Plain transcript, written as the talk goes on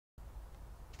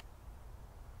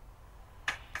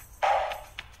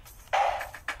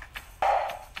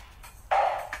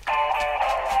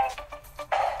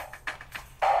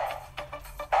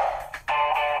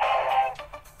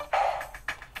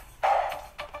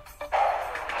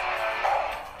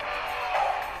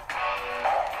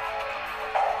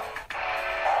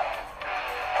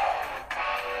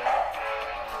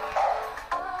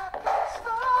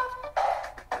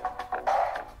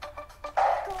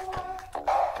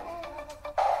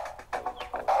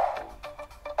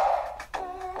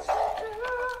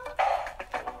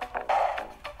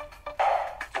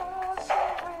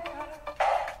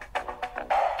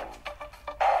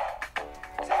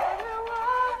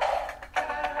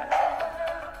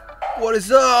What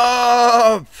is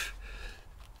up?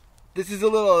 This is a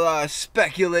little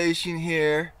speculation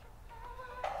here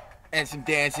and some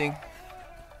dancing.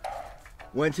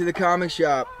 Went to the comic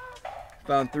shop,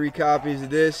 found 3 copies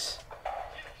of this.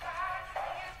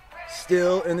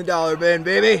 Still in the dollar bin,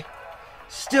 baby.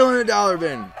 Still in the dollar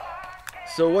bin.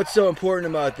 So what's so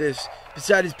important about this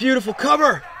besides its beautiful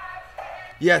cover?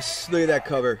 Yes, look at that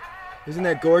cover. Isn't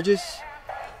that gorgeous?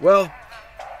 Well,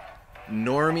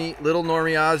 little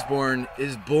Normie Osborn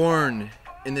is born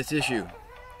in this issue.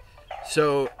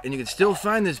 So, and you can still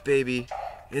find this baby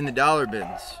in the dollar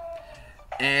bins.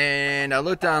 And I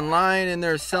looked online and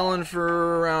they're selling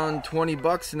for around 20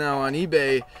 bucks now on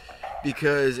eBay,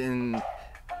 because in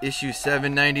issue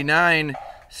 799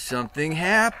 something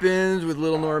happens with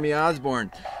little Normie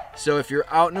Osborn. So if you're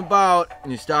out and about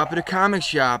and you stop at a comic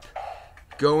shop,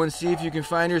 go and see if you can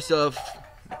find yourself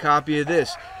a copy of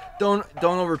this. Don't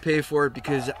overpay for it,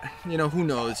 because, you know, who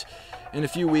knows, in a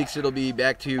few weeks it'll be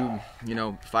back to, you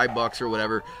know, $5 or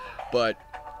whatever. But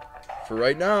for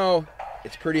right now,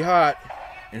 it's pretty hot,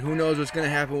 and who knows what's going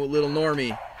to happen with little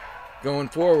Normie going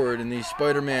forward in these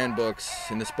Spider-Man books.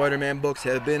 And the Spider-Man books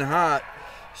have been hot.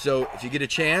 So if you get a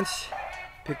chance,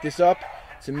 pick this up.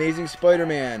 It's Amazing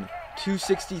Spider-Man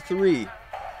 263.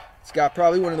 It's got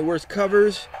probably one of the worst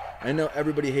covers. I know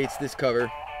everybody hates this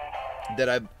cover that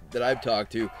I've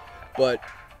talked to, but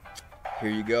here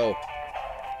you go.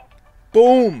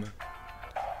 Boom!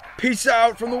 Peace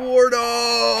out from the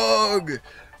Wardawg!